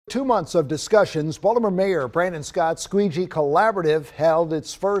2 months of discussions, Baltimore Mayor Brandon Scott's Squeegee Collaborative held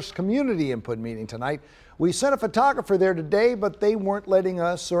its first community input meeting tonight. We sent a photographer there today, but they weren't letting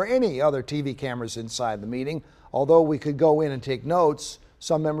us or any other TV cameras inside the meeting. Although we could go in and take notes,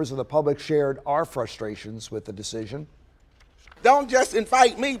 some members of the public shared our frustrations with the decision. Don't just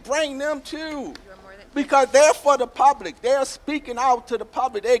invite me, bring them too. Because they're for the public. They're speaking out to the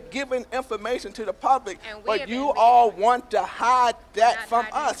public. They're giving information to the public. But you all want to hide that from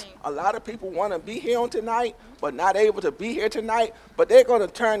us. A lot of people want to be here on tonight, but not able to be here tonight. But they're going to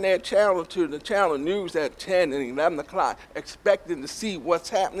turn their channel to the channel news at 10 and 11 o'clock, expecting to see what's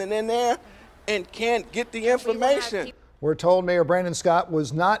happening in there and can't get the information. We're told Mayor Brandon Scott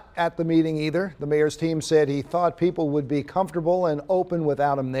was not at the meeting either. The mayor's team said he thought people would be comfortable and open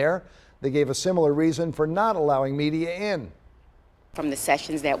without him there. They gave a similar reason for not allowing media in. From the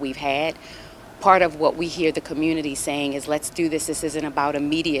sessions that we've had, part of what we hear the community saying is, let's do this. This isn't about a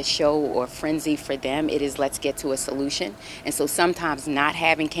media show or frenzy for them. It is, let's get to a solution. And so sometimes not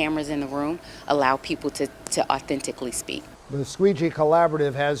having cameras in the room allow people to authentically speak. The Squeegee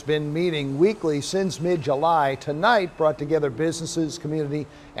Collaborative has been meeting weekly since mid-July. Tonight brought together businesses, community,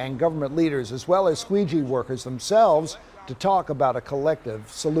 and government leaders, as well as squeegee workers themselves, to talk about a collective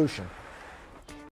solution.